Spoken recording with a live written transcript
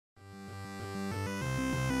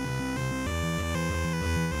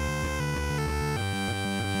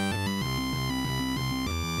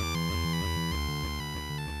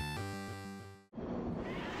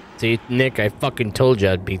See, Nick, I fucking told you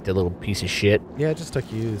I'd beat the little piece of shit. Yeah, it just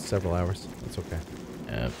took you several hours. It's okay.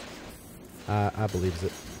 I believes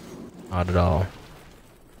it. Not at all.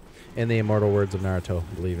 In the immortal words of Naruto,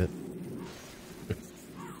 believe it.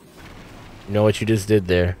 You know what you just did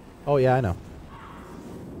there? Oh, yeah, I know.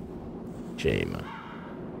 Shame.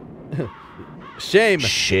 Shame!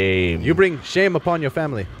 Shame. You bring shame upon your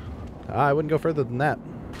family. I wouldn't go further than that.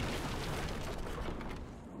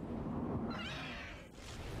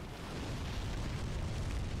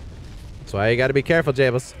 That's why you gotta be careful,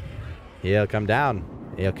 Jables. He'll come down.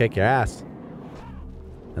 He'll kick your ass.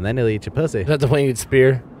 And then he'll eat your pussy. Is that the winged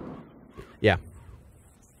spear? Yeah.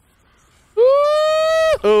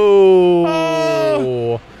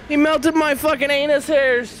 Oh! He melted my fucking anus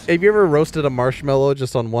hairs. Have you ever roasted a marshmallow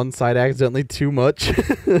just on one side accidentally too much?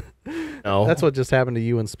 No. That's what just happened to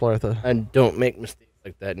you and Splartha. And don't make mistakes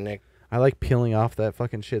like that, Nick. I like peeling off that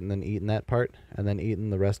fucking shit and then eating that part and then eating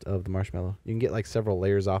the rest of the marshmallow. You can get like several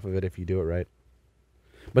layers off of it if you do it right.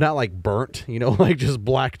 But not like burnt, you know, like just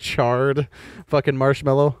black charred fucking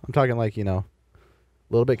marshmallow. I'm talking like, you know, a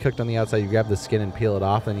little bit cooked on the outside. You grab the skin and peel it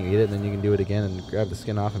off, then you eat it, and then you can do it again and grab the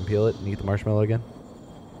skin off and peel it and eat the marshmallow again.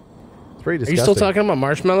 It's pretty disgusting. Are you still talking about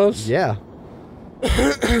marshmallows? Yeah.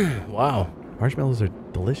 Wow. Marshmallows are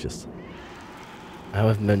delicious. I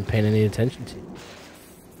haven't been paying any attention to you.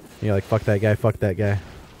 You're like, fuck that guy, fuck that guy.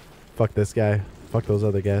 Fuck this guy, fuck those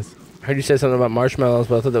other guys. I heard you say something about marshmallows,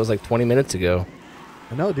 but I thought that was like 20 minutes ago.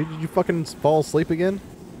 I know, dude. Did you fucking fall asleep again?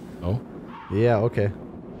 Oh? Yeah, okay.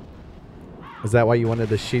 Is that why you wanted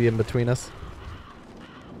to sheet in between us?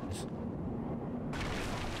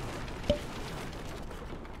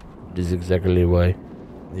 It is exactly why.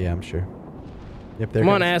 Yeah, I'm sure. Yep, Come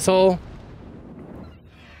on, asshole.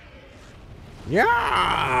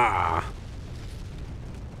 Yeah!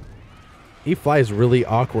 He flies really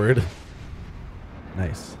awkward.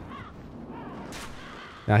 Nice.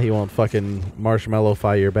 Now he won't fucking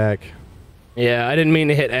marshmallow-fy your back. Yeah, I didn't mean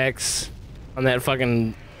to hit X on that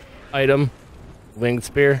fucking item. Winged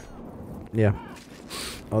spear. Yeah.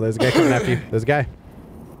 Oh, there's a guy coming after you. There's a guy.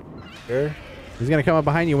 Sure. He's gonna come up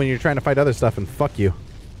behind you when you're trying to fight other stuff and fuck you.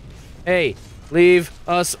 Hey, leave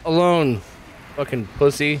us alone, fucking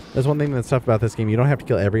pussy. There's one thing that's tough about this game. You don't have to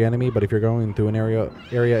kill every enemy, but if you're going through an area,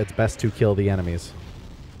 it's best to kill the enemies.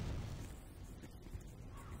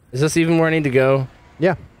 Is this even where I need to go?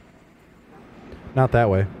 Yeah. Not that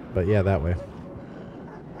way, but yeah, that way.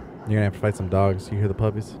 You're gonna have to fight some dogs. You hear the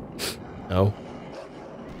puppies? No.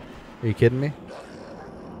 Are you kidding me?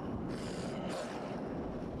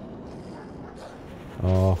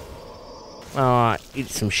 Oh. Oh, eat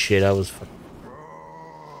some shit. I was.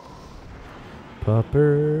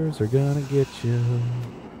 Puppers are gonna get you.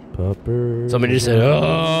 Puppers. Somebody just said,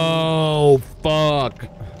 "Oh, fuck."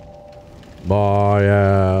 My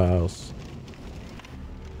ass.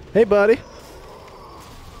 Hey, buddy.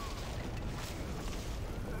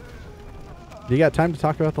 Do you got time to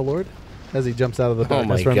talk about the Lord? As he jumps out of the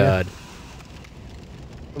darkness. Oh my god.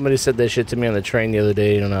 Somebody said that shit to me on the train the other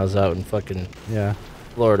day when I was out in fucking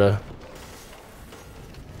Florida.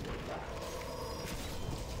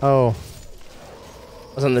 Oh.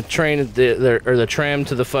 I was on the train at the tram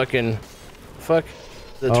to the fucking the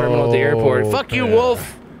terminal at the airport. Fuck you,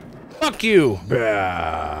 Wolf. Fuck you.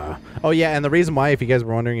 Oh yeah, and the reason why, if you guys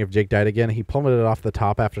were wondering if Jake died again, he plummeted off the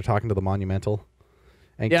top after talking to the Monumental.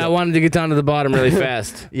 And yeah, I wanted to get down to the bottom really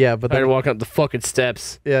fast. Yeah, but I then had to walk up the fucking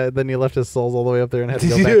steps. Yeah, then he left his souls all the way up there and had to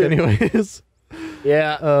go back anyways.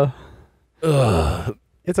 Yeah.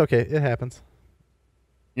 It's okay. It happens.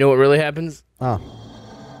 You know what really happens? Oh.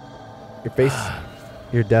 Your face,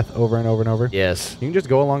 your death over and over and over. Yes. You can just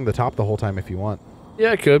go along the top the whole time if you want.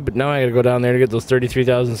 Yeah, I could, but now I gotta go down there to get those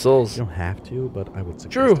 33,000 souls. You don't have to, but I would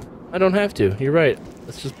suggest True. it. I don't have to. You're right.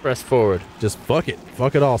 Let's just press forward. Just fuck it.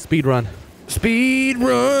 Fuck it all. Speed run. Speed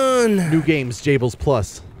run. New games, Jables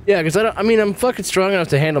Plus. Yeah, because I'm fucking strong enough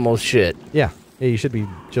to handle most shit. Yeah. Yeah, you should be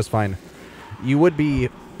just fine. You would be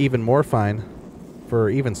even more fine for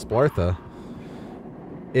even Splartha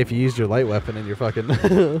if you used your light weapon and your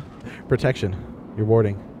fucking protection, your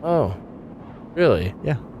warding. Oh, really?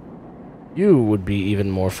 Yeah. You would be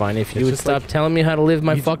even more fine if you would stop telling me how to live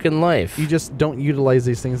my fucking life. You just don't utilize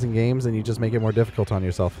these things in games, and you just make it more difficult on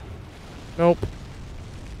yourself. Nope.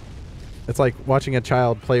 It's like watching a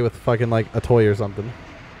child play with fucking like a toy or something.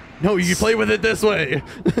 No, you play with it this way.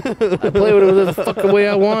 I play with it the fucking way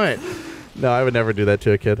I want. No, I would never do that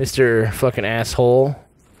to a kid. Mr. fucking asshole.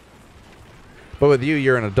 But with you,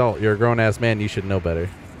 you're an adult. You're a grown-ass man. You should know better.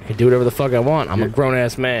 I can do whatever the fuck I want. I'm a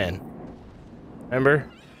grown-ass man. Remember?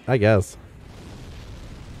 I guess.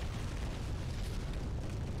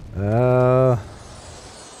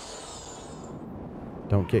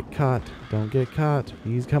 Don't get caught. Don't get caught.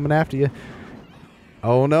 He's coming after you.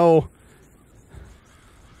 Oh, no.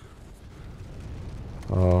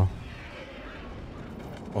 Oh.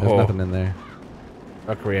 There's nothing in there.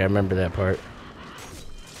 Fuckery, I remember that part.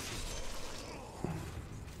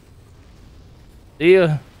 See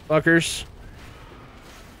ya, fuckers.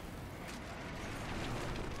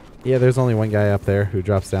 Yeah, there's only one guy up there who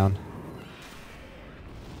drops down.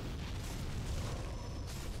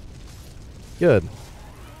 Good.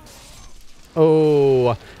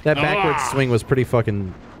 Oh, that backwards swing was pretty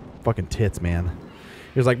fucking tits, man.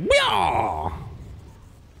 He was like, "Meow!"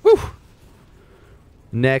 Whew.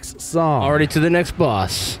 Next song. Already to the next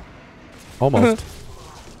boss. Almost.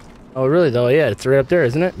 Oh, really, though? Yeah, it's right up there,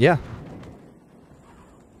 isn't it? Yeah.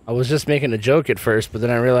 I was just making a joke at first, but then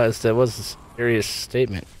I realized that was a serious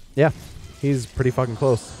statement. Yeah. He's pretty fucking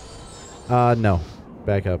close. No.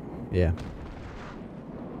 Back up. Yeah.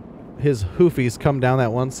 His hoofies come down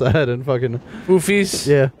that one side and fucking... Hoofies?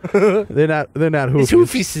 Yeah. they're not hoofies. It's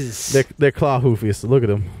hoofieses. They're claw hoofies. Look at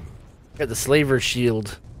them. Got the slaver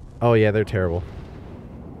shield. Oh, yeah, they're terrible.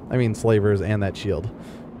 I mean, slavers and that shield.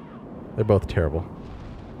 They're both terrible.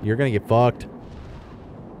 You're gonna get fucked.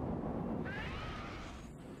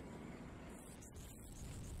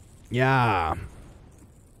 Yeah.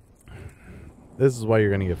 This is why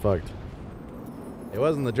you're gonna get fucked. It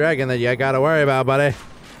wasn't the dragon that you gotta worry about, buddy.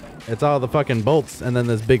 It's all the fucking bolts and then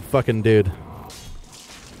this big fucking dude.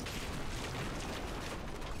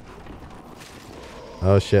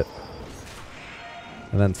 Oh, shit.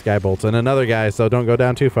 And then sky bolts and another guy, so don't go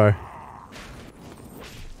down too far.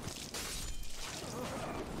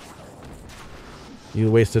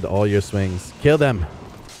 You wasted all your swings. Kill them.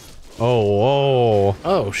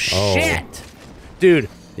 Oh, shit. Dude.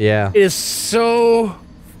 Yeah. It is so...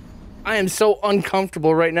 I am so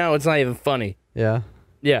uncomfortable right now. It's not even funny. Yeah.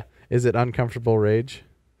 Yeah. Is it uncomfortable rage?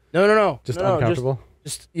 No. Just uncomfortable?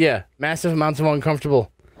 Just, yeah. Massive amounts of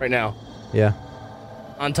uncomfortable right now. Yeah.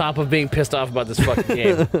 On top of being pissed off about this fucking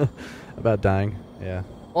game. About dying. Yeah.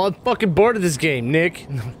 Well, I'm fucking bored of this game, Nick.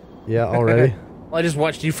 Yeah, already? Well, I just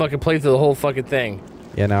watched you fucking play through the whole fucking thing.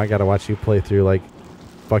 Yeah, now I gotta watch you play through, like,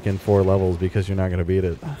 fucking 4 levels because you're not gonna beat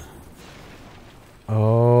it.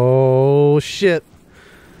 Oh, shit.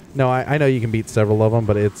 No, I know you can beat several of them,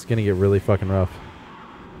 but it's gonna get really fucking rough.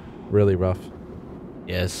 Really rough.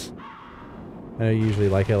 Yes. I know you usually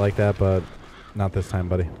like it like that, but not this time,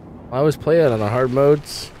 buddy. I always play it on the hard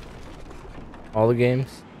modes. All the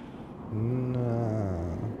games.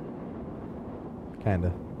 No.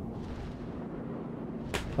 Kinda.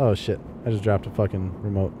 Oh, shit. I just dropped a fucking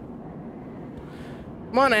remote.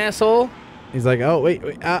 Come on, asshole. He's like, oh, wait.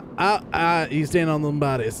 He's standing on them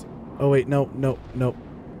bodies. Oh, wait, no.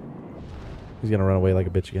 He's gonna run away like a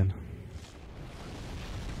bitch again.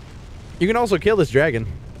 You can also kill this dragon.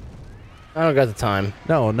 I don't got the time.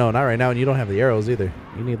 No, not right now, and you don't have the arrows either.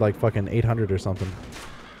 You need like fucking 800 or something.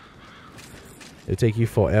 It'd take you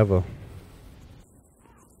forever.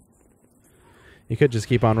 You could just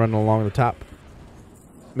keep on running along the top,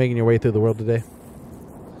 making your way through the world today.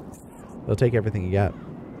 They'll take everything you got.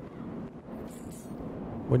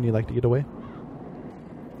 Wouldn't you like to get away?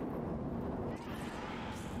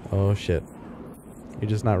 Oh shit. You're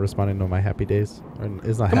just not responding to my happy days? Or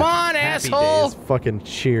it's not Come on, happy asshole! days. Fucking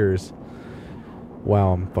cheers.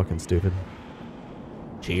 Wow, I'm fucking stupid.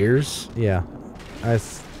 Cheers? Yeah. I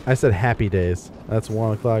said happy days. That's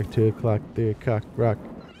 1 o'clock, 2 o'clock, 3 o'clock, rock.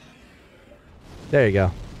 There you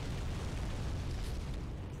go.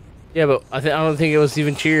 Yeah, but I don't think it was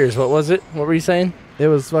even cheers. What was it? What were you saying? It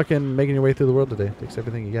was fucking making your way through the world today. Takes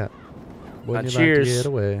everything you got. Wouldn't you like to get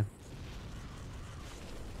away?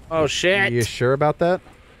 Oh, shit. You sure about that?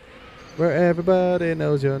 Where everybody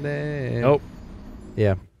knows your name. Nope.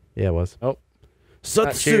 Yeah. Yeah, it was. Nope.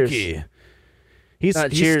 Satsuki. He's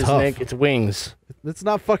cheers, tough. Nick. It's wings. It's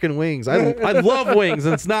not fucking wings. I love wings,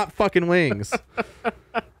 and it's not fucking wings.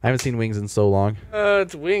 I haven't seen wings in so long.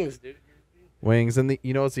 It's wings, dude. Wings, and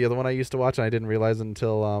you know what's the other one I used to watch, and I didn't realize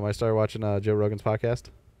until I started watching Joe Rogan's podcast?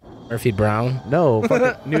 Murphy Brown? No,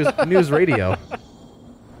 fucking news radio.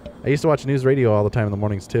 I used to watch news radio all the time in the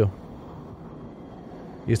mornings, too.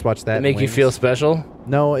 Used to watch that. Did it make you feel special?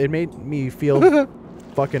 No, it made me feel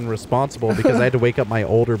fucking responsible because I had to wake up my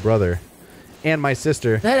older brother and my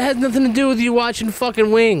sister. That has nothing to do with you watching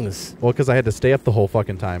fucking Wings. Well, because I had to stay up the whole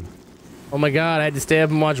fucking time. Oh my god, I had to stay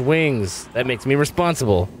up and watch Wings. That makes me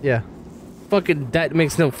responsible. Yeah. Fucking, that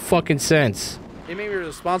makes no fucking sense. It made me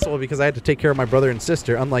responsible because I had to take care of my brother and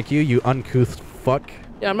sister, unlike you uncouth fuck.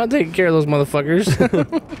 Yeah, I'm not taking care of those motherfuckers.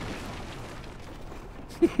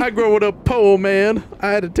 I grew up poor, man. I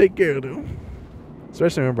had to take care of them.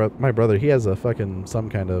 Especially my brother, he has a fucking some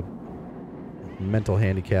kind of mental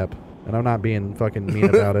handicap, and I'm not being fucking mean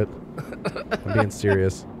about it. I'm being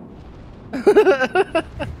serious.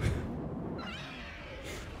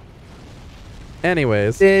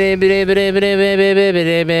 Anyways, I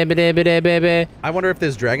wonder if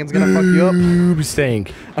this dragon's gonna fuck you up.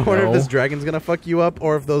 Stink. I wonder if this dragon's gonna fuck you up,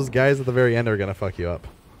 or if those guys at the very end are gonna fuck you up.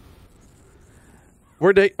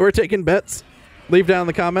 We're taking bets. Leave down in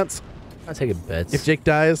the comments. I'm taking bets. If Jake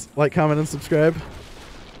dies, like, comment, and subscribe.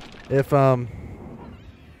 If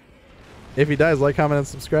he dies, like, comment, and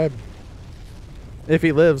subscribe. If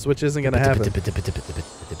he lives, which isn't gonna happen.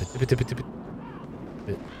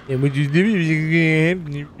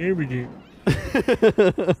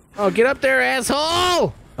 Oh, get up there,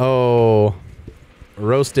 asshole! Oh,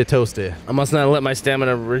 roasty toasty. I must not have let my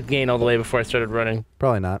stamina regain all the way before I started running.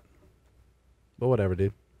 Probably not. But whatever,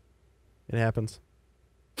 dude. It happens.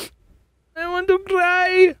 I want to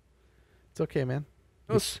cry. It's okay, man.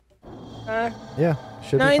 Yeah,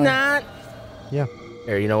 should be fine. Not. Yeah.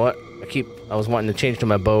 Here, you know what? I was wanting to change to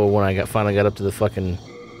my bow when I finally got up to the fucking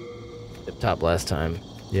tip top last time.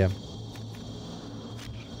 Yeah.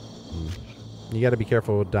 You got to be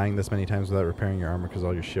careful with dying this many times without repairing your armor, because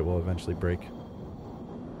all your shit will eventually break.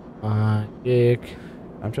 Dick.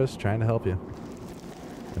 I'm just trying to help you,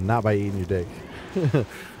 and not by eating your dick.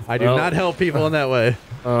 I do not help people in that way.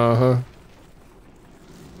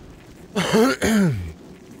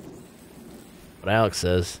 What Alex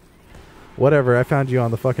says. Whatever, I found you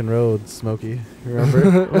on the fucking road, Smokey.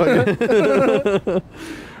 Remember?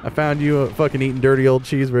 I found you fucking eating dirty old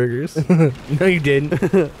cheeseburgers. No, you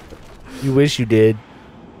didn't. You wish you did.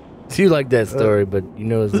 You like that story, but you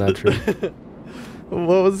know it's not true.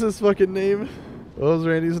 What was his fucking name? What was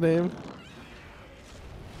Randy's name?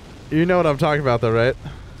 You know what I'm talking about, though, right?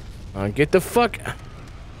 Get the fuck...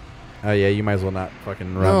 Oh, yeah, you might as well not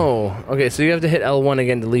fucking run. No. Okay, so you have to hit L1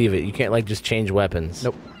 again to leave it. You can't, like, just change weapons.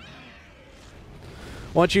 Nope.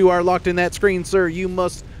 Once you are locked in that screen, sir, you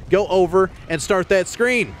must go over and start that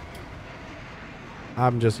screen.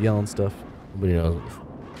 I'm just yelling stuff. Nobody knows.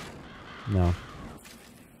 No.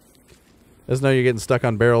 Just know you're getting stuck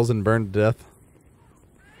on barrels and burned to death.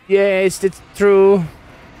 Yes, it's true.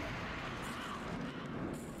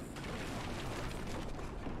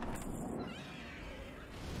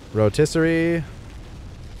 Rotisserie.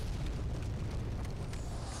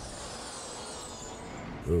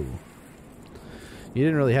 Ooh. You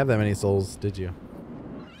didn't really have that many souls, did you?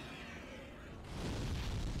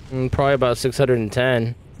 Probably about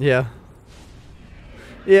 610. Yeah.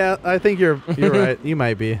 Yeah, I think you're right. You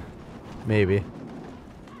might be. Maybe.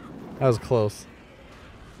 That was close.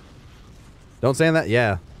 Don't say that.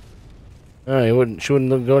 Yeah. Oh, she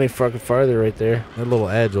wouldn't go any fucking farther right there. That little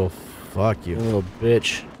edge will fuck you. You little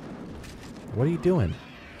bitch. What are you doing?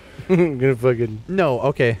 I'm gonna fucking... No,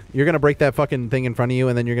 okay. You're gonna break that fucking thing in front of you,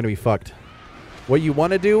 and then you're gonna be fucked. What you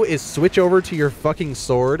want to do is switch over to your fucking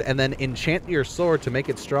sword, and then enchant your sword to make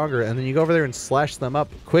it stronger, and then you go over there and slash them up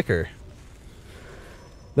quicker.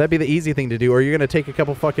 That'd be the easy thing to do, or you're gonna take a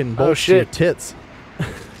couple fucking bolts to your tits.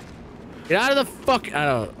 Get out of the fuck... I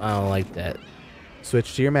don't like that.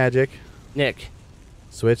 Switch to your magic. Nick.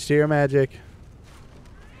 Switch to your magic.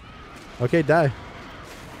 Okay, die.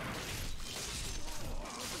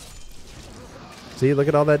 See, look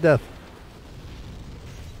at all that death.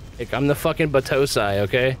 Nick, I'm the fucking Batosai,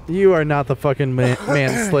 okay? You are not the fucking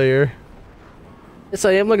manslayer. Yes,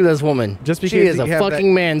 I am. Look at this woman. Just because she is a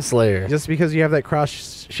fucking manslayer. Just because you have that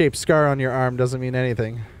cross-shaped scar on your arm doesn't mean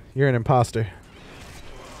anything. You're an imposter.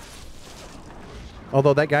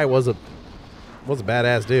 Although that guy was a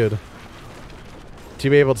badass dude. To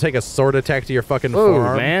be able to take a sword attack to your fucking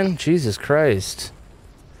forearm. Oh, man. Jesus Christ.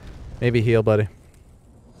 Maybe heal, buddy.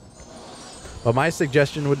 But my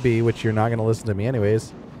suggestion would be, which you're not going to listen to me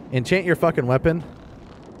anyways, enchant your fucking weapon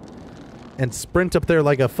and sprint up there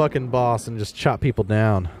like a fucking boss and just chop people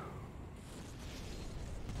down.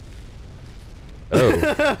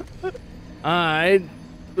 Oh. I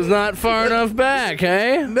was not far enough back,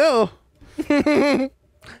 eh? No.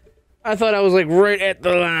 I thought I was like right at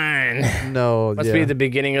the line. No, Must be at the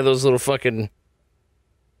beginning of those little fucking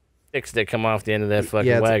sticks that come off the end of that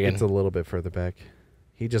fucking wagon. It's a little bit further back.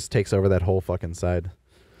 He just takes over that whole fucking side.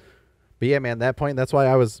 But yeah, man, that point, that's why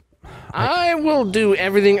I will do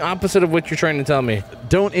everything opposite of what you're trying to tell me.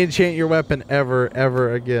 Don't enchant your weapon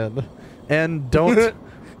ever again. And don't...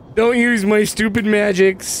 Don't use my stupid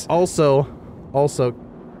magics. Also...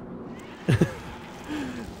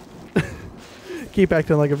 Keep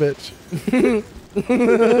acting like a bitch.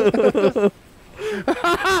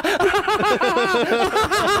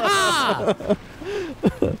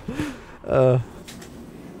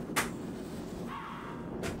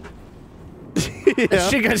 That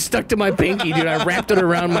shit got stuck to my pinky, dude. I wrapped it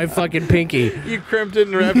around my fucking pinky. You crimped it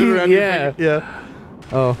and wrapped it around your pinky? Yeah.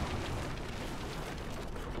 Oh.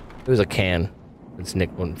 It was a can. Since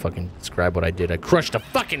Nick wouldn't fucking describe what I did. I crushed a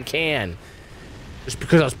fucking can. Just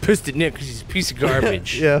because I was pissed at Nick because he's a piece of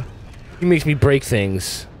garbage. Yeah. He makes me break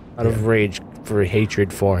things out of rage for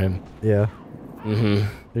hatred for him. Yeah. Mm-hmm.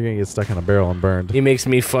 You're gonna get stuck in a barrel and burned. He makes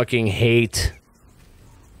me fucking hate.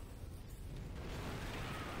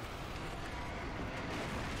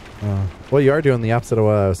 Well, you are doing the opposite of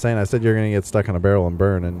what I was saying. I said you're gonna get stuck in a barrel and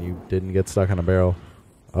burn, and you didn't get stuck in a barrel.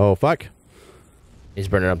 Oh, fuck. He's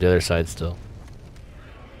burning up the other side still.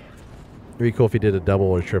 It'd be cool if he did a double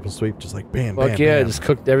or triple sweep, just like bam, Fuck bam, yeah, bam. just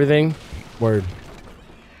cooked everything. Word.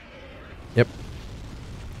 Yep.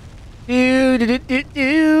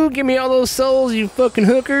 Give me all those souls, you fucking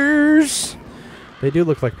hookers. They do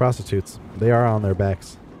look like prostitutes. They are on their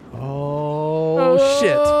backs. Oh,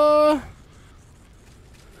 shit.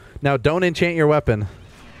 Now, don't enchant your weapon.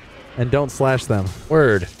 And don't slash them.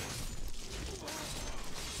 Word.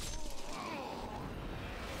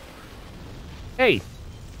 Hey.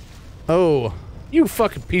 Oh. You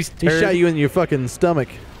fucking piece of He turd. shot you in your fucking stomach.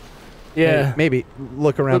 Yeah. Maybe.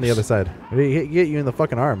 Look around the other side. He get you in the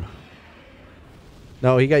fucking arm.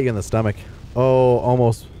 No, he got you in the stomach. Oh,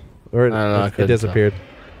 almost. Or it disappeared.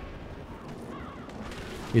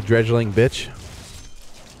 You dredgeling bitch.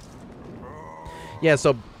 Yeah,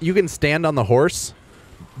 so you can stand on the horse,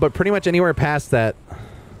 but pretty much anywhere past that.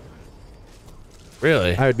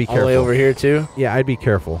 Really? I would be careful. All the way over here too? Yeah, I'd be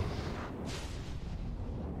careful.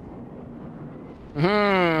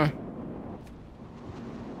 Hmm.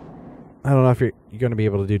 I don't know if you're going to be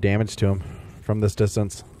able to do damage to him from this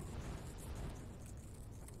distance.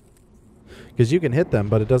 Because you can hit them,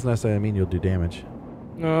 but it doesn't necessarily mean you'll do damage.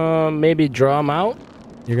 Maybe draw him out?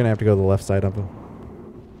 You're going to have to go to the left side of him.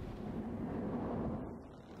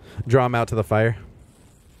 Draw him out to the fire.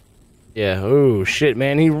 Yeah. Oh, shit,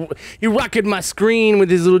 man. He rocketed my screen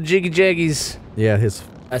with his little jiggy jaggies. Yeah, his...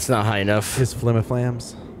 That's not high enough. His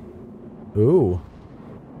flimiflams. Ooh.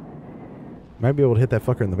 Might be able to hit that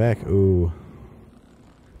fucker in the back. Ooh.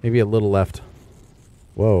 Maybe a little left.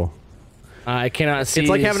 Whoa. I cannot see. It's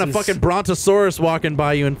like having a fucking brontosaurus walking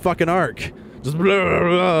by you in fucking Ark. Just blah, blah,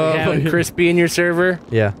 blah. Having Crispy in your server?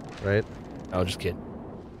 Yeah, right? Oh, just kidding.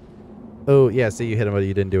 Oh, yeah, see, you hit him, but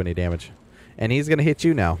you didn't do any damage. And he's going to hit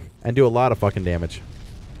you now and do a lot of fucking damage.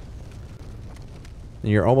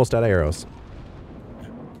 And you're almost out of arrows.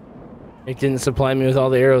 It didn't supply me with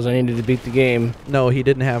all the arrows I needed to beat the game. No, he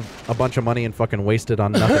didn't have a bunch of money and fucking wasted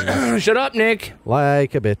on nothing. Shut up, Nick.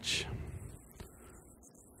 Like a bitch.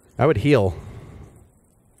 I would heal.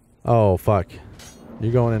 Oh, fuck.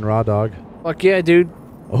 You're going in raw dog. Fuck yeah, dude.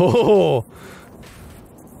 Oh!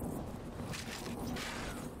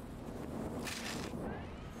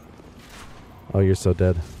 Oh, you're so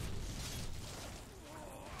dead.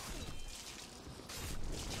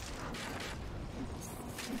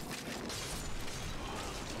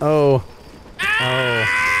 Oh.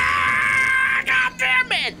 Ah, God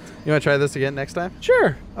damn it! You want to try this again next time?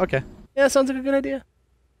 Sure. Okay. Yeah, sounds like a good idea.